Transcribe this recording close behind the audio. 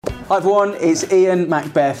Hi everyone, it's Ian,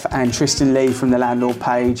 Macbeth and Tristan Lee from the Landlord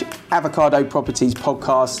page, Avocado Properties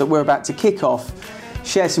podcast that we're about to kick off,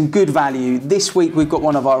 share some good value. This week we've got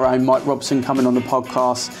one of our own, Mike Robson, coming on the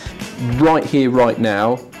podcast. Right here, right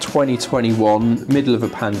now, 2021, middle of a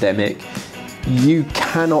pandemic, you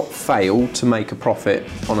cannot fail to make a profit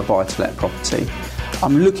on a buy-to-let property.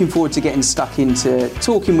 I'm looking forward to getting stuck into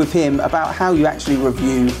talking with him about how you actually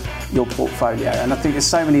review your portfolio. And I think there's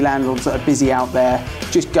so many landlords that are busy out there,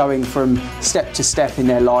 just going from step to step in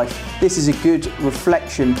their life. This is a good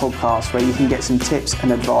reflection podcast where you can get some tips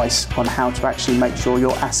and advice on how to actually make sure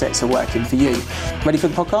your assets are working for you. Ready for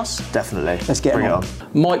the podcast? Definitely. Let's get Bring it on.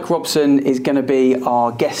 Mike Robson is going to be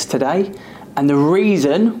our guest today. And the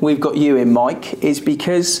reason we've got you in, Mike, is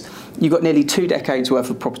because you've got nearly 2 decades worth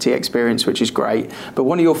of property experience, which is great. But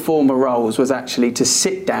one of your former roles was actually to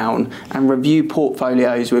sit down and review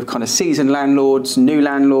portfolios with kind of seasoned landlords, new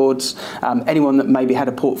landlords, anyone that maybe had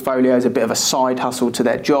a portfolio as a bit of a side hustle to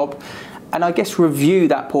their job. And I guess review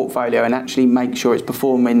that portfolio and actually make sure it's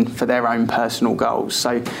performing for their own personal goals.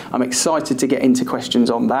 So I'm excited to get into questions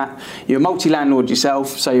on that. You're a multi-landlord yourself,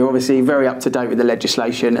 so you're obviously very up to date with the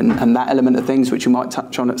legislation and that element of things, which you might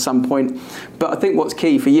touch on at some point. But I think what's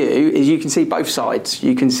key for you is you can see both sides.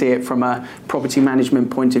 You can see it from a property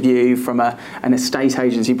management point of view, from an estate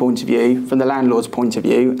agency point of view, from the landlord's point of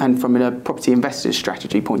view, and from a property investor's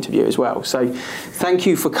strategy point of view as well. So thank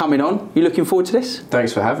you for coming on. You looking forward to this?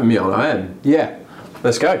 Thanks for having me on, I am. Yeah,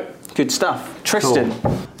 let's go. Good stuff. Tristan.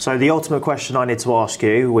 Cool. So the ultimate question I need to ask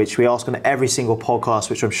you, which we ask on every single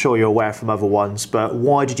podcast, which I'm sure you're aware from other ones, but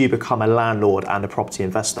why did you become a landlord and a property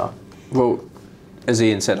investor? Well, as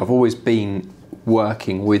Ian said, I've always been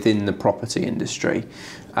working within the property industry,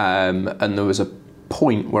 and there was a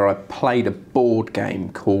point where I played a board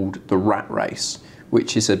game called The Rat Race,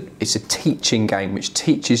 which is it's a teaching game which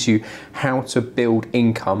teaches you how to build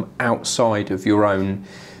income outside of your own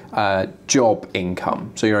job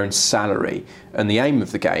income, so your own salary. And the aim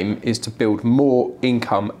of the game is to build more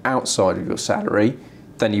income outside of your salary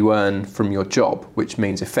than you earn from your job, which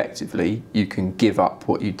means effectively you can give up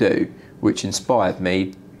what you do, which inspired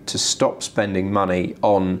me to stop spending money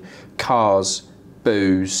on cars,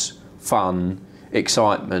 booze, fun,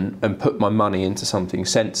 excitement, and put my money into something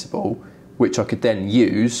sensible, which I could then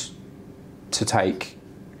use to take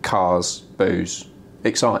cars, booze,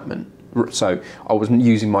 excitement. So I wasn't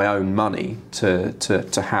using my own money to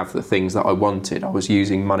have the things that I wanted. I was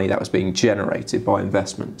using money that was being generated by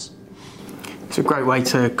investments. It's a great way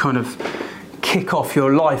to kind of kick off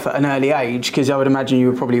your life at an early age, because I would imagine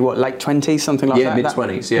you were probably, late 20s, something like that?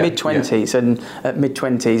 Mid-20s, yeah. Mid-20s, yeah. And at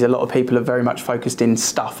mid-20s, a lot of people are very much focused in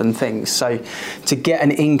stuff and things. So to get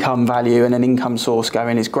an income value and an income source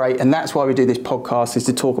going is great. And that's why we do this podcast, is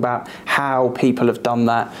to talk about how people have done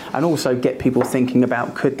that and also get people thinking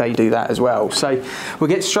about could they do that as well. So we'll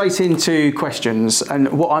get straight into questions. And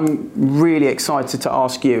what I'm really excited to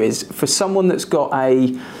ask you is, for someone that's got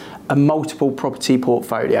a multiple property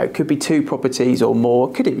portfolio, it could be 2 properties or more,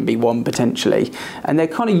 could even be 1 potentially, and they're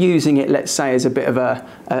kind of using it, let's say, as a bit of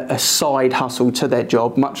a side hustle to their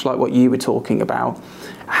job, much like what you were talking about.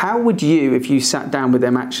 How would you, if you sat down with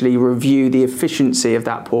them, actually review the efficiency of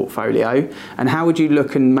that portfolio, and how would you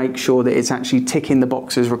look and make sure that it's actually ticking the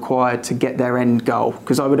boxes required to get their end goal?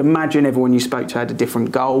 Because I would imagine everyone you spoke to had a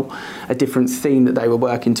different goal, a different theme that they were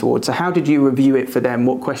working towards. So how did you review it for them?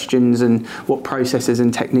 What questions and what processes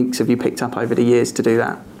and techniques have you picked up over the years to do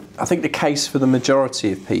that? I think the case for the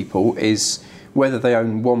majority of people is, whether they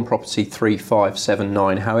own 1 property, 3, 5, 7,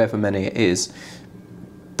 9, however many it is,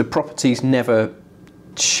 the properties never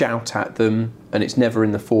shout at them, and it's never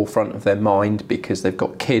in the forefront of their mind because they've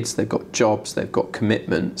got kids, they've got jobs, they've got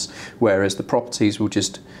commitments, whereas the properties will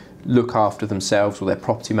just look after themselves, or their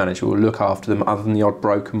property manager will look after them, other than the odd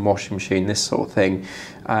broken washing machine, this sort of thing.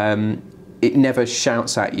 It never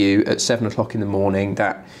shouts at you at 7 o'clock in the morning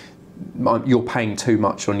that you're paying too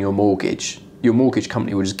much on your mortgage. Your mortgage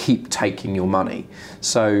company will just keep taking your money.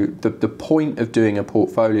 So the point of doing a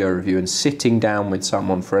portfolio review and sitting down with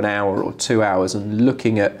someone for an hour or 2 hours and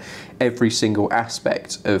looking at every single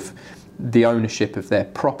aspect of the ownership of their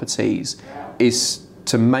properties is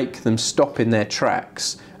to make them stop in their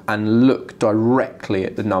tracks and look directly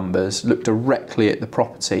at the numbers, look directly at the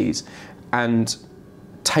properties, and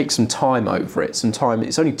take some time over it. Some time.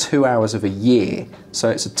 It's only 2 hours of a year, so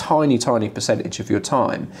it's a tiny percentage of your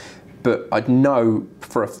time. But I know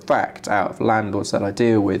for a fact, out of landlords that I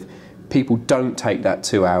deal with, people don't take that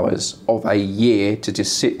 2 hours of a year to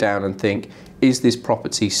just sit down and think, is this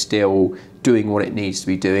property still doing what it needs to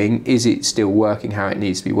be doing? Is it still working how it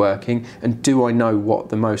needs to be working? And do I know what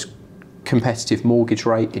the most competitive mortgage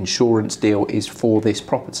rate insurance deal is for this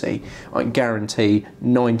property, I can guarantee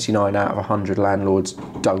 99 out of 100 landlords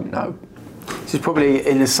don't know. This is probably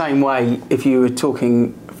in the same way if you were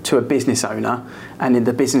talking to a business owner and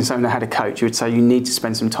the business owner had a coach, you would say you need to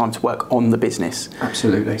spend some time to work on the business.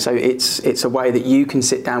 Absolutely. So it's a way that you can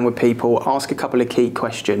sit down with people, ask a couple of key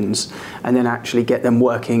questions, and then actually get them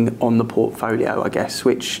working on the portfolio, I guess,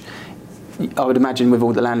 which I would imagine with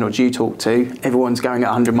all the landlords you talk to, everyone's going at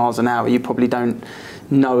 100 miles an hour. You probably don't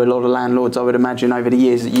know a lot of landlords, I would imagine, over the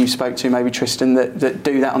years that you spoke to, maybe Tristan, that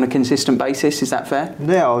do that on a consistent basis. Is that fair?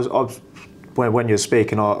 Yeah, when you're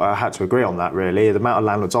speaking, I had to agree on that, really. The amount of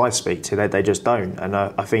landlords I speak to, they just don't. And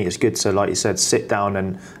I think it's good to, like you said, sit down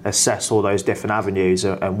and assess all those different avenues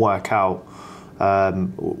and work out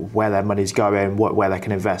where their money's going, where they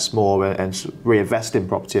can invest more and reinvest in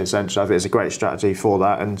property, essentially. I think it's a great strategy for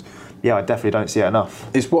that. And yeah, I definitely don't see it enough.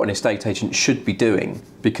 It's what an estate agent should be doing,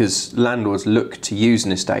 because landlords look to use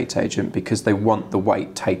an estate agent because they want the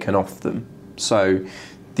weight taken off them. So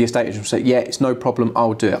the estate agent will say, yeah, it's no problem,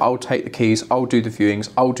 I'll do it. I'll take the keys, I'll do the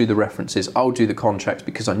viewings, I'll do the references, I'll do the contracts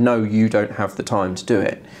because I know you don't have the time to do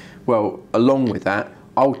it. Well, along with that,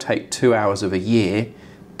 I'll take 2 hours of a year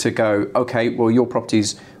to go, okay, well, your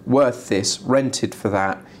property's worth this, rented for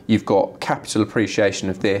that, you've got capital appreciation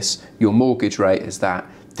of this, your mortgage rate is that,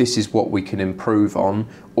 this is what we can improve on,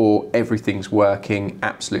 or everything's working,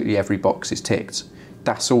 absolutely every box is ticked.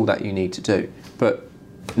 That's all that you need to do. But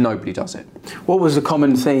nobody does it. What was the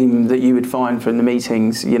common theme that you would find from the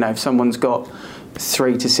meetings? You know, if someone's got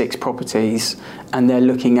 3 to 6 properties and they're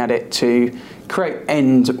looking at it to create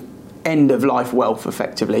end of life wealth,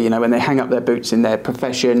 effectively, you know, when they hang up their boots in their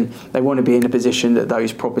profession, they want to be in a position that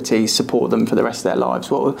those properties support them for the rest of their lives.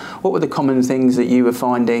 What were the common things that you were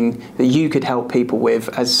finding that you could help people with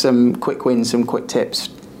as some quick wins, some quick tips?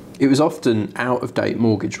 It was often out of date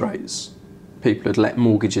mortgage rates. People had let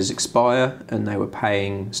mortgages expire and they were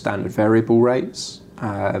paying standard variable rates.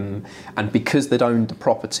 And because they'd owned the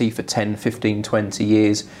property for 10, 15, 20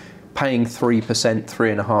 years, paying 3%,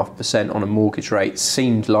 3.5% on a mortgage rate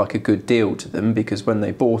seemed like a good deal to them, because when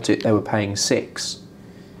they bought it, they were paying 6%.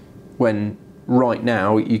 When right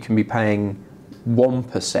now you can be paying 1%,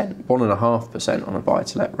 1.5% on a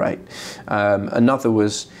buy-to-let rate. Another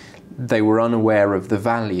was they were unaware of the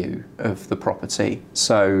value of the property.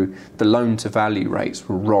 So the loan-to-value rates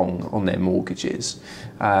were wrong on their mortgages.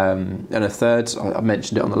 And a third, I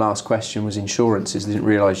mentioned it on the last question, was insurances. They didn't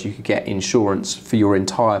realise you could get insurance for your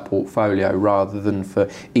entire portfolio rather than for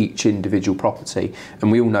each individual property. And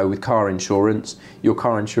we all know with car insurance, your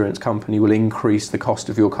car insurance company will increase the cost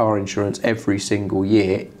of your car insurance every single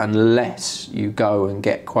year unless you go and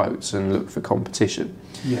get quotes and look for competition.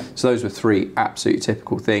 Yeah. So those were 3 absolutely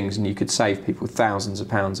typical things, and you could save people thousands of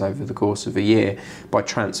pounds over the course of a year by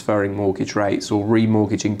transferring mortgage rates or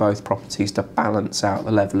remortgaging both properties to balance out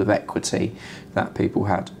the level of equity that people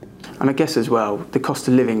had. And I guess as well, the cost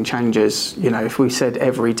of living changes. You know, if we said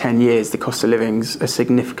every 10 years, the cost of livings are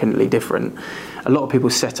significantly different. A lot of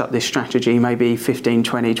people set up this strategy maybe 15,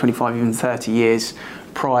 20, 25, even 30 years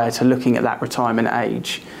prior to looking at that retirement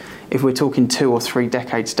age. If we're talking 2 or 3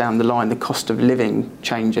 decades down the line, the cost of living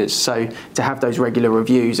changes. So to have those regular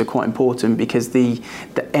reviews are quite important, because the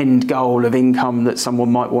end goal of income that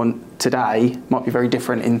someone might want today might be very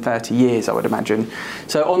different in 30 years, I would imagine.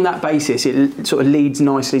 So on that basis, it sort of leads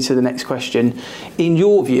nicely to the next question. In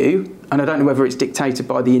your view, and I don't know whether it's dictated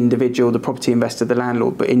by the individual, the property investor, the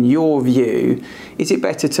landlord, but in your view, is it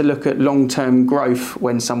better to look at long-term growth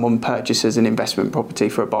when someone purchases an investment property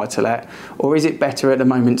for a buy-to-let, or is it better at the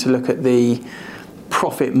moment to look at the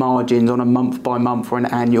profit margins on a month-by-month or an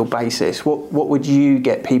annual basis? What would you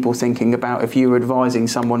get people thinking about if you were advising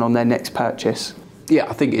someone on their next purchase? Yeah,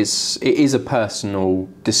 I think it is a personal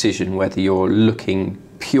decision whether you're looking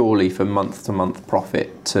purely for month-to-month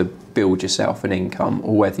profit to build yourself an income,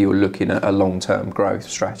 or whether you're looking at a long-term growth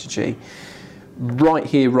strategy. Right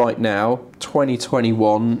here, right now,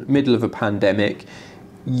 2021, middle of a pandemic,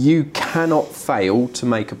 you cannot fail to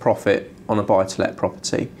make a profit on a buy-to-let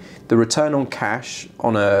property. The return on cash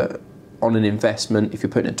on an investment, if you're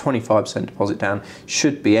putting a 25% deposit down,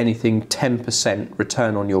 should be anything 10%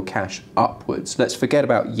 return on your cash upwards. Let's forget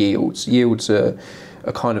about yields. Yields are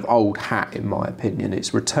a kind of old hat, in my opinion.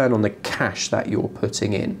 It's return on the cash that you're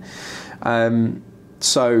putting in.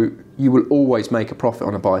 So you will always make a profit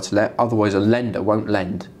on a buy-to-let, otherwise a lender won't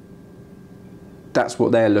lend. That's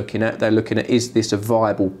what they're looking at. They're looking at, is this a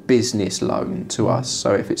viable business loan to us?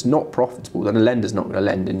 So if it's not profitable, then a lender's not going to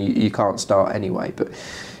lend, and you can't start anyway. But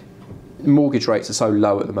mortgage rates are so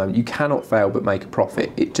low at the moment, you cannot fail but make a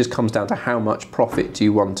profit. It just comes down to how much profit do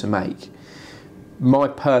you want to make. My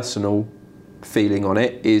personal feeling on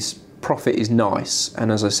it is profit is nice,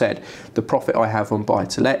 and as I said, the profit I have on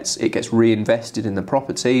buy-to-lets, it gets reinvested in the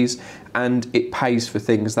properties and it pays for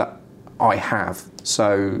things that I have.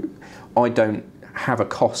 So I don't have a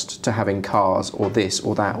cost to having cars or this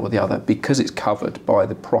or that or the other, because it's covered by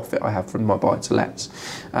the profit I have from my buy-to-lets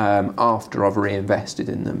after I've reinvested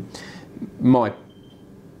in them. My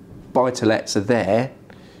buy-to-lets are there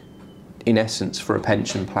in essence for a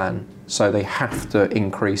pension plan, so they have to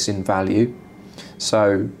increase in value.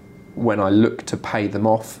 So when I look to pay them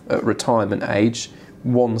off at retirement age,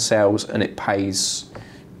 one sells and it pays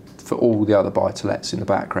for all the other buy-to-lets in the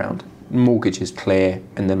background. Mortgage is clear,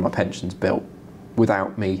 and then my pension's built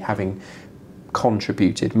without me having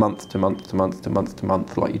contributed month to month to month to month to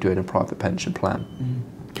month like you do in a private pension plan.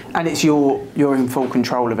 And it's you're in full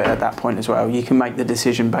control of it at that point as well. You can make the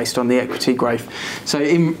decision based on the equity growth. So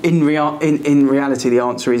in reality, the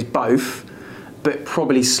answer is both, but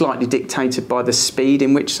probably slightly dictated by the speed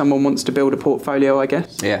in which someone wants to build a portfolio, I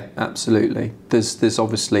guess. Yeah, absolutely. There's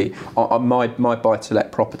obviously my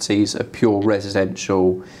buy-to-let properties are pure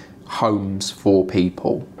residential homes for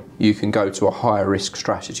people. You can go to a higher risk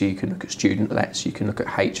strategy. You can look at student lets. You can look at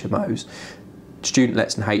HMOs. Student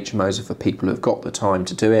lets and HMOs are for people who have got the time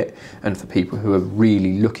to do it, and for people who are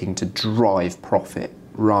really looking to drive profit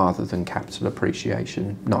rather than capital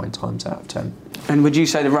appreciation 9 times out of 10. And would you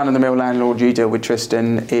say the run-of-the-mill landlord you deal with,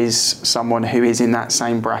 Tristan, is someone who is in that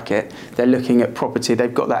same bracket? They're looking at property,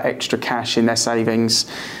 they've got that extra cash in their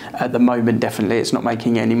savings. At the moment, definitely, it's not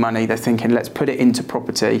making any money. They're thinking, let's put it into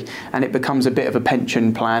property, and it becomes a bit of a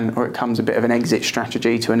pension plan, or it becomes a bit of an exit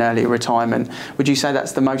strategy to an earlier retirement. Would you say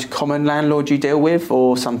that's the most common landlord you deal with,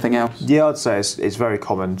 or something else? Yeah, I'd say it's very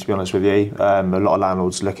common, to be honest with you. A lot of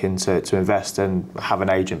landlords looking to invest and have an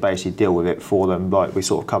agent basically deal with it for them, like we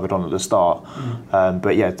sort of covered on at the start.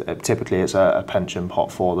 But yeah, typically it's a pension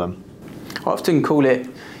pot for them. I often call it,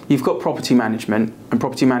 you've got property management, and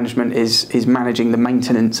property management is managing the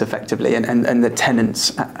maintenance effectively and the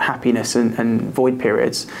tenants' happiness and void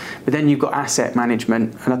periods. But then you've got asset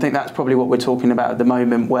management, and I think that's probably what we're talking about at the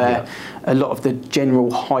moment, where a lot of the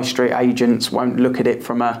general high street agents won't look at it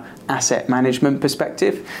from a asset management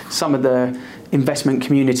perspective. Some of the investment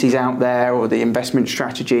communities out there, or the investment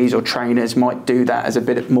strategies or trainers, might do that as a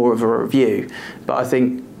bit more of a review. But I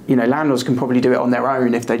think, you know, landlords can probably do it on their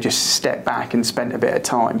own if they just step back and spend a bit of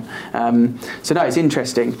time. So no, it's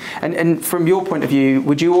interesting. And from your point of view,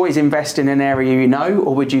 would you always invest in an area you know,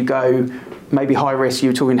 or would you go maybe high risk? You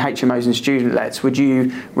were talking HMOs and student lets. Would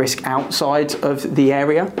you risk outside of the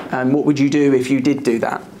area? And what would you do if you did do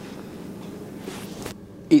that?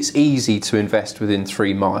 It's easy to invest within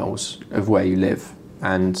 3 miles of where you live,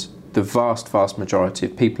 and the vast majority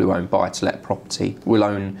of people who own buy-to-let property will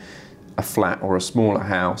own a flat or a smaller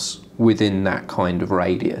house within that kind of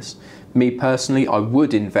radius. Me personally, I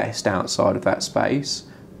would invest outside of that space,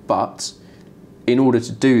 but in order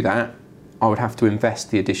to do that, I would have to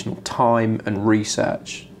invest the additional time and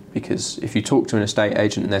research, because if you talk to an estate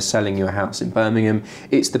agent and they're selling you a house in Birmingham,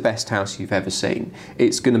 it's the best house you've ever seen.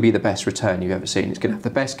 It's going to be the best return you've ever seen. It's going to have the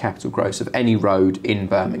best capital growth of any road in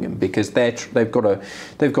Birmingham, because they've got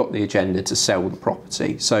the agenda to sell the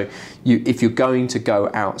property. So if you're going to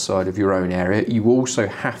go outside of your own area, you also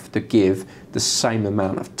have to give the same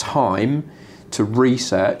amount of time to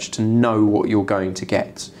research to know what you're going to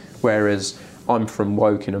get. Whereas I'm from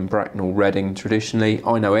Woking and Bracknell, Reading traditionally.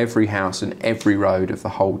 I know every house and every road of the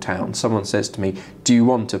whole town. Someone says to me, do you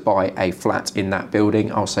want to buy a flat in that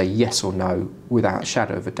building? I'll say yes or no without a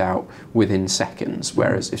shadow of a doubt within seconds.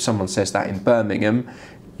 Whereas if someone says that in Birmingham,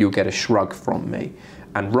 you'll get a shrug from me.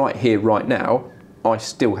 And right here, right now, I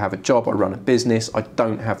still have a job, I run a business. I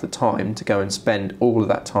don't have the time to go and spend all of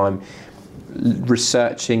that time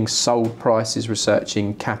researching sold prices,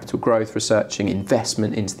 researching capital growth, researching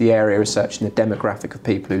investment into the area, researching the demographic of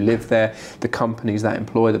people who live there, the companies that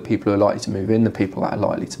employ the people who are likely to move in, the people that are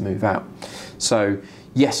likely to move out. So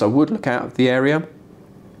yes, I would look out of the area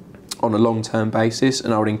on a long-term basis,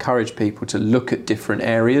 and I would encourage people to look at different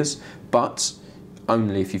areas, but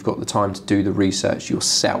only if you've got the time to do the research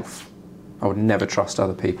yourself. I would never trust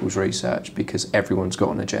other people's research, because everyone's got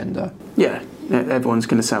an agenda. Yeah, everyone's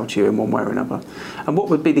going to sell to you in one way or another. And what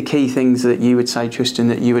would be the key things that you would say, Tristan,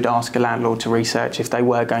 that you would ask a landlord to research if they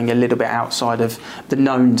were going a little bit outside of the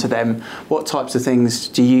known to them? What types of things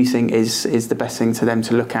do you think is the best thing to them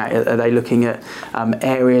to look at? Are they looking at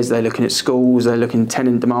areas, are they looking at schools, are they looking at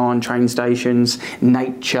tenant demand, train stations,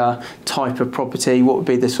 nature, type of property? What would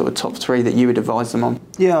be the sort of top 3 that you would advise them on?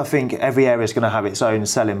 Yeah, I think every area is going to have its own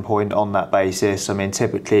selling point on that basis. I mean,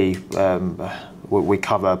 typically we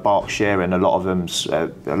cover Berkshire, and a lot of them's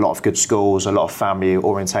a lot of good schools, a lot of family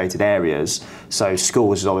orientated areas. So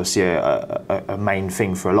schools is obviously a main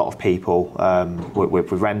thing for a lot of people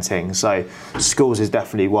with renting. So schools is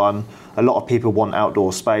definitely one. A lot of people want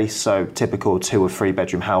outdoor space, so typical 2 or 3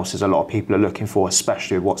 bedroom houses a lot of people are looking for,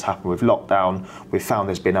 especially with what's happened with lockdown. We've found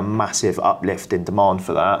there's been a massive uplift in demand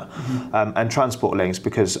for that. And transport links,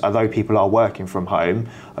 because although people are working from home,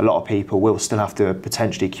 a lot of people will still have to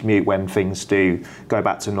potentially commute when things do go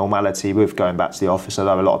back to normality with going back to the office,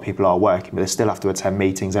 although a lot of people are working, but they still have to attend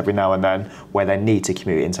meetings every now and then where they need to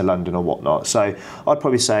commute into London or whatnot. So I'd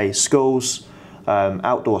probably say schools,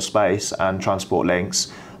 outdoor space and transport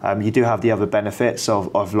links. You do have the other benefits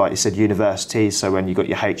of, like you said, universities, so when you've got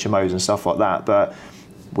your HMOs and stuff like that, but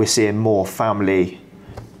we're seeing more family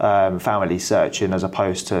searching as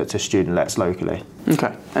opposed to student lets locally.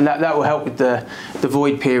 Okay, and that will help with the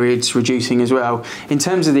void periods reducing as well. In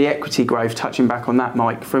terms of the equity growth, touching back on that,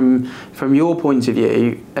 Mike, from your point of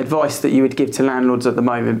view, advice that you would give to landlords at the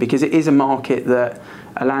moment, because it is a market that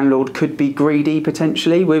a landlord could be greedy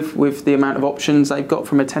potentially with the amount of options they've got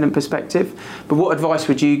from a tenant perspective. But what advice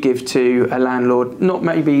would you give to a landlord, not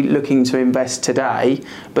maybe looking to invest today,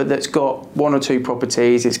 but that's got 1 or 2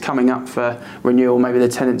 properties, it's coming up for renewal, maybe the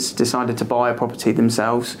tenants decided to buy a property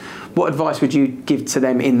themselves. What advice would you give to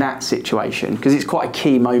them in that situation? Because it's quite a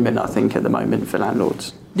key moment, I think, at the moment for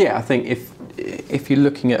landlords. Yeah, I think if you're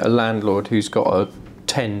looking at a landlord who's got a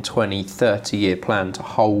 10, 20, 30-year plan to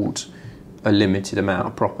hold a limited amount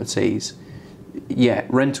of properties, yeah,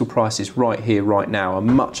 rental prices right here, right now are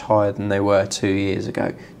much higher than they were 2 years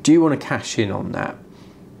ago. Do you want to cash in on that?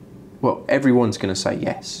 Well, everyone's going to say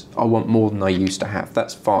yes. I want more than I used to have.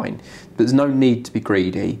 That's fine. But there's no need to be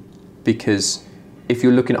greedy, because if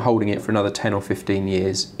you're looking at holding it for another 10 or 15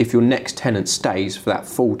 years, if your next tenant stays for that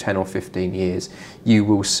full 10 or 15 years, you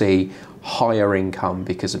will see higher income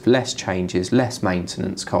because of less changes, less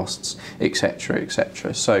maintenance costs, etc.,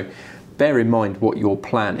 etc. So bear in mind what your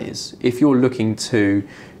plan is. If you're looking to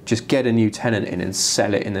just get a new tenant in and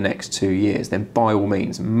sell it in the next 2 years, then by all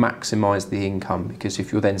means maximise the income, because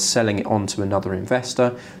if you're then selling it on to another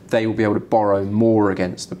investor, they will be able to borrow more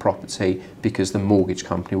against the property because the mortgage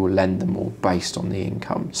company will lend them more based on the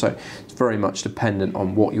income. So it's very much dependent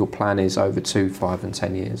on what your plan is over 2, 5 and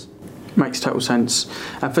 10 years. Makes total sense.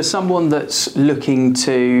 And for someone that's looking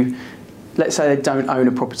to, let's say they don't own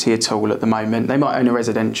a property at all at the moment, they might own a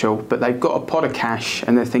residential, but they've got a pot of cash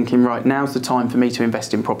and they're thinking, right, now's the time for me to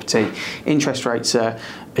invest in property. Interest rates are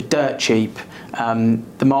dirt cheap.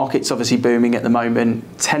 The market's obviously booming at the moment.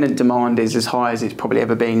 Tenant demand is as high as it's probably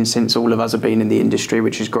ever been since all of us have been in the industry,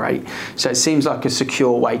 which is great. So it seems like a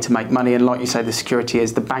secure way to make money. And like you say, the security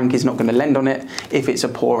is the bank is not going to lend on it if it's a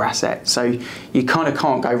poor asset. So you kind of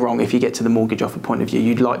can't go wrong if you get to the mortgage offer point of view.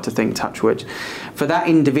 You'd like to think, touch wood. For that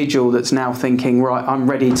individual that's now thinking, right, I'm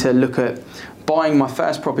ready to look at buying my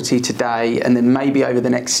first property today and then maybe over the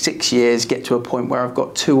next 6 years get to a point where I've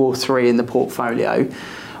got 2 or 3 in the portfolio,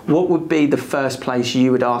 what would be the first place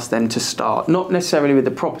you would ask them to start? Not necessarily with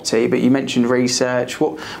the property, but you mentioned research.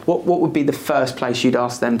 What would be the first place you'd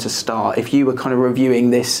ask them to start if you were kind of reviewing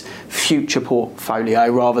this future portfolio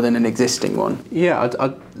rather than an existing one? Yeah,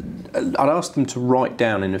 I'd ask them to write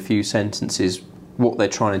down in a few sentences what they're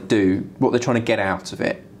trying to do, what they're trying to get out of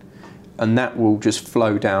it. And that will just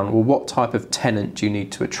flow down, well, what type of tenant do you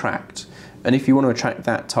need to attract? And if you want to attract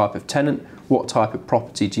that type of tenant, what type of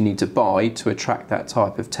property do you need to buy to attract that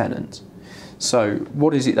type of tenant? So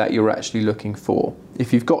what is it that you're actually looking for?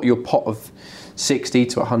 If you've got your pot of 60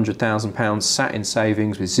 to £100,000 sat in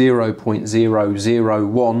savings with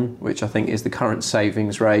 0.001, which I think is the current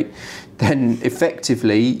savings rate, then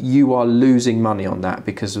effectively you are losing money on that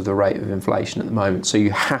because of the rate of inflation at the moment. So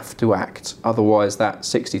you have to act, otherwise that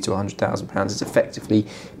 60 to £100,000 is effectively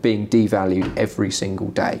being devalued every single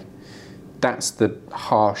day. That's the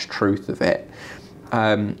harsh truth of it.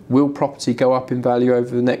 Will property go up in value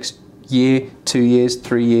over the next year, 2 years,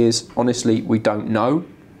 3 years? Honestly, we don't know.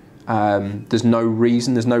 There's no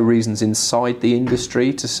reasons inside the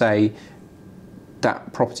industry to say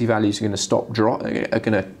that property values are going to stop are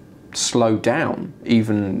going to slow down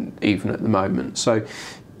even at the moment. So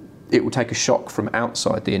it will take a shock from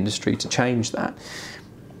outside the industry to change that.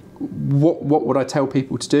 What would I tell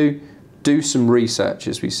people to do? Do some research,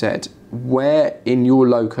 as we said. Where in your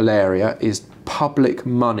local area is public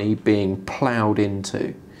money being ploughed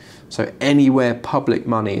into? So anywhere public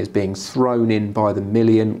money is being thrown in by the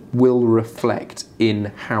million will reflect in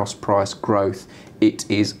house price growth. It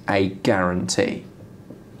is a guarantee.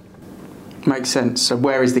 Makes sense. So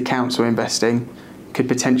where is the council investing? could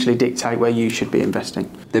potentially dictate where you should be investing.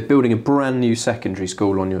 They're building a brand new secondary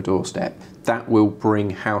school on your doorstep. That will bring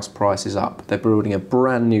house prices up. They're building a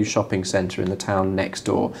brand new shopping centre in the town next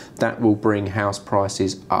door. That will bring house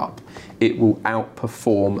prices up. It will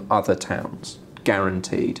outperform other towns,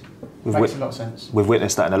 guaranteed. Makes a lot of sense. We've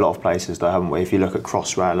witnessed that in a lot of places though, haven't we? If you look at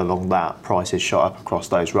Crossrail along that, prices shot up across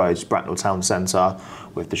those roads. Bracknell Town Centre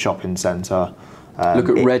with the shopping centre. Look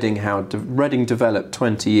at Reading, how Reading developed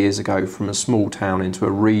 20 years ago from a small town into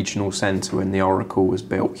a regional centre when the Oracle was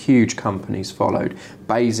built. Huge companies followed.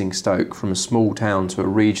 Basingstoke from a small town to a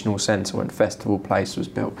regional centre when Festival Place was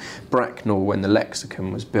built. Bracknell when the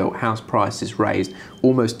Lexicon was built. House prices raised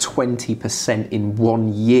almost 20% in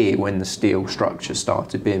 1 year when the steel structure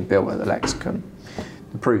started being built at the Lexicon.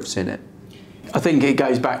 The proof's in it. I think it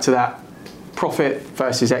goes back to that profit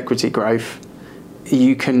versus equity growth.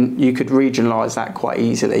 You could regionalise that quite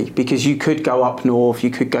easily, because you could go up north,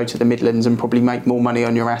 you could go to the Midlands and probably make more money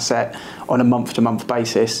on your asset on a month-to-month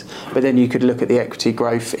basis. But then you could look at the equity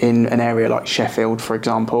growth in an area like Sheffield, for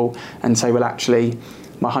example, and say, well, actually,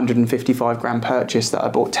 my 155 grand purchase that I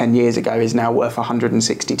bought 10 years ago is now worth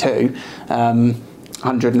 162,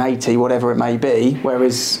 180, whatever it may be,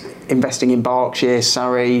 whereas investing in Berkshire,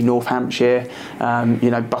 Surrey, North Hampshire,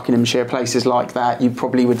 Buckinghamshire, places like that, you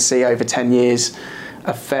probably would see over 10 years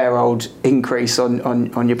a fair old increase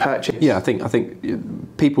on your purchase. Yeah, I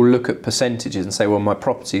think people look at percentages and say, well, my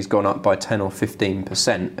property's gone up by 10 or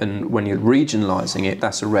 15%, and when you're regionalising it,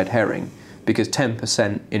 that's a red herring, because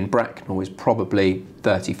 10% in Bracknell is probably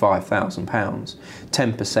 £35,000.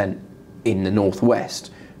 10% in the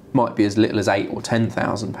northwest might be as little as £8,000 or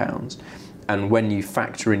 £10,000. And when you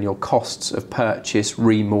factor in your costs of purchase,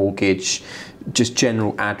 remortgage, just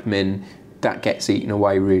general admin, that gets eaten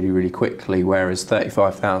away really, really quickly, whereas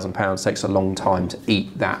 £35,000 takes a long time to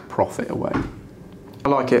eat that profit away. I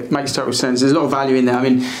like it, makes total sense. There's a lot of value in there. I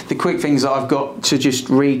mean, the quick things that I've got to just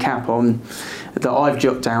recap on that I've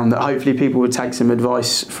jotted down that hopefully people would take some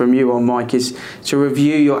advice from you on, Mike, is to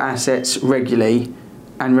review your assets regularly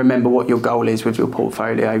and remember what your goal is with your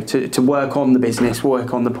portfolio, to work on the business,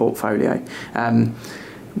 work on the portfolio.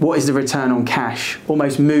 What is the return on cash?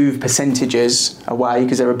 Almost move percentages away,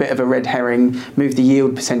 because they're a bit of a red herring. Move the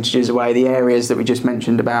yield percentages away, the areas that we just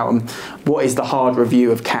mentioned about. What is the hard review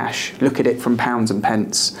of cash? Look at it from pounds and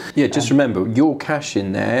pence. Yeah, just remember, your cash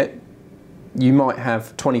in there, you might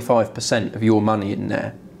have 25% of your money in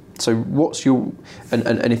there. So what's your,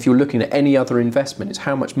 and if you're looking at any other investment, it's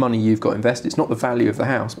how much money you've got invested. It's not the value of the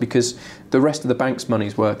house, because the rest of the bank's money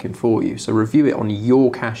is working for you. So review it on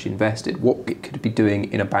your cash invested, what it could be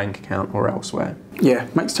doing in a bank account or elsewhere. Yeah,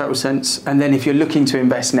 makes total sense. And then if you're looking to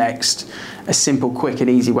invest next, a simple, quick and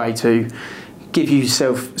easy way to give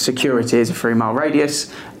yourself security is a 3-mile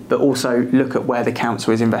radius, but also look at where the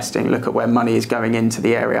council is investing, look at where money is going into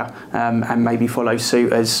the area, and maybe follow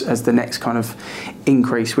suit as the next kind of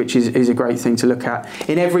increase, which is a great thing to look at.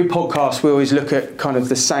 In every podcast, we always look at kind of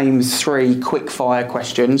the same 3 quick fire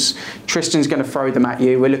questions. Tristan's going to throw them at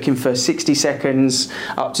you. We're looking for 60 seconds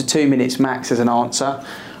up to 2 minutes max as an answer.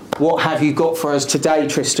 What have you got for us today,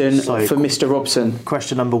 Tristan, for Mr. Robson?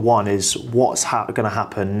 Question number 1 is, what's going to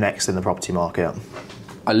happen next in the property market?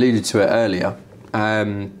 I alluded to it earlier.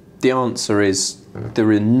 The answer is there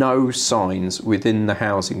are no signs within the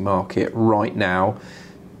housing market right now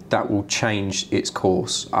that will change its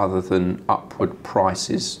course other than upward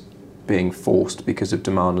prices being forced because of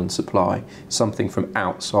demand and supply. Something from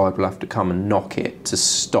outside will have to come and knock it to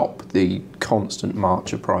stop the constant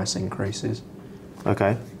march of price increases.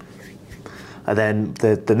 Okay. And then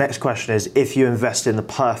the next question is, if you invest in the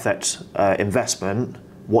perfect investment,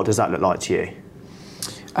 what does that look like to you?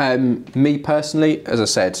 Me personally, as I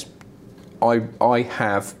said, I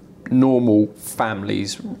have normal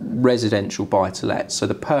families, residential buy-to-let. So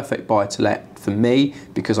the perfect buy-to-let for me,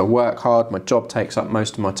 because I work hard, my job takes up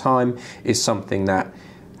most of my time, is something that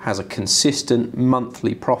has a consistent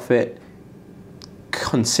monthly profit,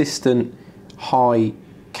 consistent high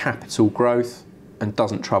capital growth, and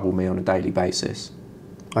doesn't trouble me on a daily basis.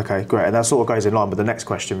 Okay, great. And that sort of goes in line with the next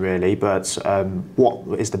question, really. But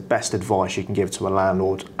what is the best advice you can give to a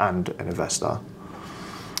landlord and an investor?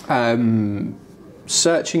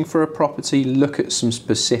 Searching for a property, look at some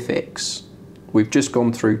specifics. We've just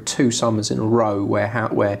gone through 2 summers in a row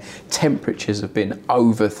where temperatures have been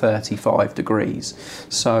over 35 degrees.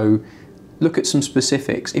 So look at some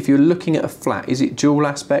specifics. If you're looking at a flat, is it dual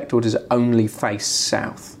aspect or does it only face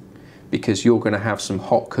south? Because you're going to have some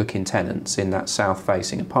hot cooking tenants in that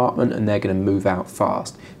south-facing apartment and they're going to move out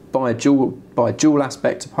fast. buy a dual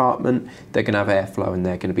aspect apartment, they're going to have airflow and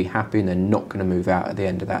they're going to be happy and they're not going to move out at the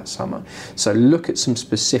end of that summer. So look at some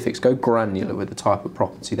specifics, go granular with the type of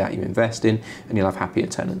property that you invest in, and you'll have happier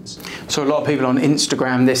tenants. So a lot of people on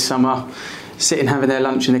Instagram this summer sitting having their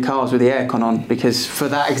lunch in the cars with the aircon on, because for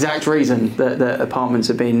that exact reason the apartments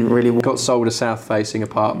have been really warm. Got sold a south facing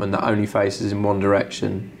apartment that only faces in one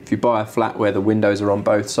direction. If you buy a flat where the windows are on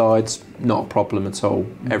both sides, not a problem at all.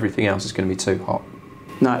 Everything else is going to be too hot.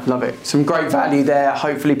 No, love it. Some great value there.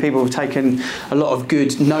 Hopefully people have taken a lot of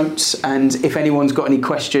good notes, and if anyone's got any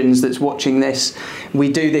questions that's watching this,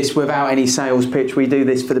 we do this without any sales pitch. We do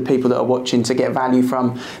this for the people that are watching to get value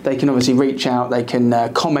from. They can obviously reach out, they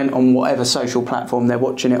can comment on whatever social platform they're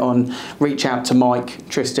watching it on, reach out to Mike,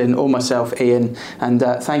 Tristan or myself, Ian, and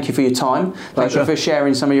thank you for your time. Thank you for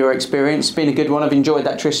sharing some of your experience. It's been a good one. I've enjoyed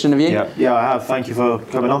that, Tristan, have you? Yeah, I have. Thank you for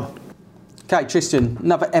coming on. Okay, Tristan,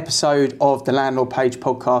 another episode of the Landlord Page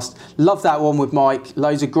podcast. Love that one with Mike.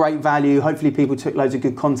 Loads of great value. Hopefully people took loads of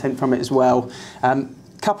good content from it as well.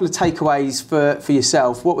 Couple of takeaways for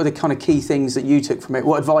yourself. What were the kind of key things that you took from it?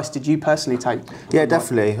 What advice did you personally take? Yeah,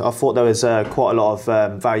 definitely. I thought there was quite a lot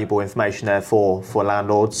of valuable information there for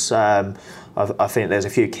landlords. I think there's a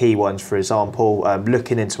few key ones. For example,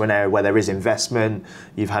 looking into an area where there is investment.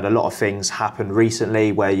 You've had a lot of things happen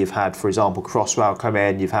recently where you've had, for example, Crossrail come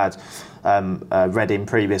in. You've had Reading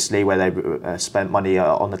previously where they spent money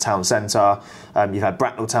on the town centre. You've had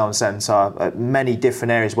Bracknell town centre. Many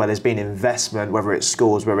different areas where there's been investment, whether it's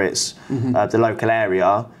schools, whether it's the local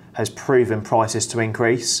area, has proven prices to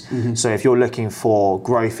increase. So if you're looking for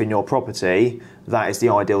growth in your property, that is the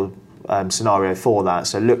ideal scenario for that.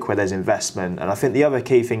 So look where there's investment. And I think the other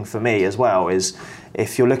key thing for me as well is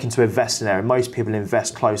if you're looking to invest in an area, most people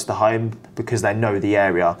invest close to home because they know the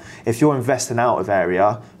area. If you're investing out of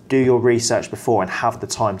area, do your research before and have the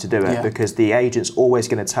time to do it, because the agent's always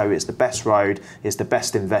going to tell you it's the best road, it's the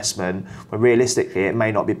best investment, when realistically it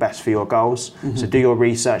may not be best for your goals. So do your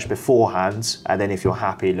research beforehand, and then if you're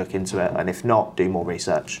happy, look into it, and if not, do more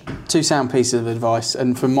research. Two sound pieces of advice,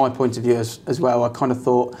 and from my point of view as well, I kind of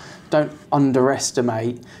thought, don't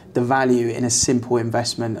underestimate the value in a simple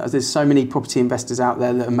investment. There's so many property investors out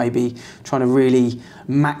there that are maybe trying to really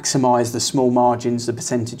maximise the small margins, the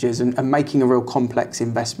percentages, and making a real complex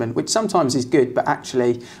investment, which sometimes is good, but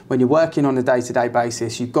actually when you're working on a day-to-day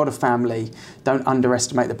basis, you've got a family, don't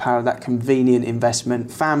underestimate the power of that convenient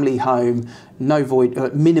investment. Family home, no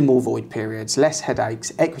void, minimal void periods, less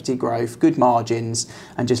headaches, equity growth, good margins,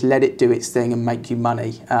 and just let it do its thing and make you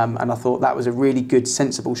money. And I thought that was a really good,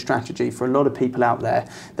 sensible strategy for a lot of people out there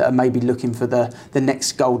that are maybe looking for the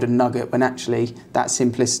next golden nugget, when actually that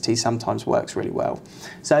simplicity sometimes works really well.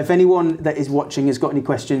 So if anyone that is watching has got any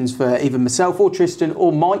questions for either myself or Tristan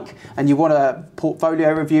or Mike, and you want a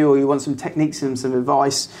portfolio review or you want some techniques and some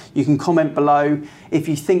advice, you can comment below. If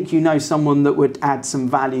you think you know someone that would add some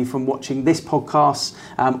value from watching this podcast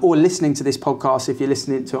or listening to this podcast, if you're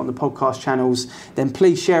listening to it on the podcast channels, then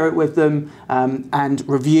please share it with them and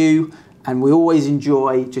review. And we always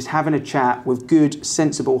enjoy just having a chat with good,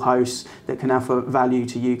 sensible hosts that can offer value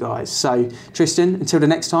to you guys. So, Tristan, until the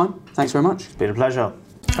next time, thanks very much. It's been a pleasure.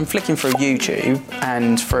 I'm flicking through YouTube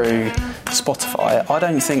and through Spotify. I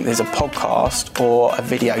don't think there's a podcast or a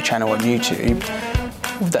video channel on YouTube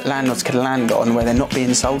that landlords can land on where they're not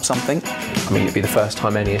being sold something. I mean, it'd be the first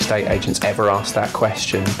time any estate agents ever asked that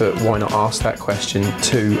question, but why not ask that question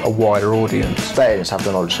to a wider audience? Estate agents have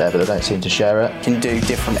the knowledge there, but they don't seem to share it. You can do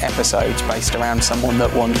different episodes based around someone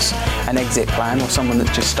that wants an exit plan or someone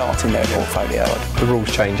that's just starting their portfolio. The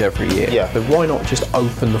rules change every year, but why not just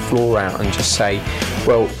open the floor out and just say,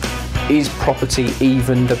 well, is property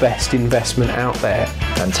even the best investment out there?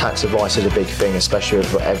 And tax advice is a big thing, especially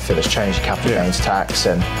with everything that's changed, capital gains tax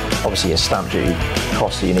and obviously your stamp duty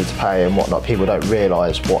costs that you need to pay and whatnot. People don't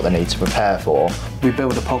realise what they need to prepare for. We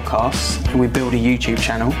build a podcast and we build a YouTube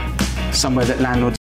channel, somewhere that landlords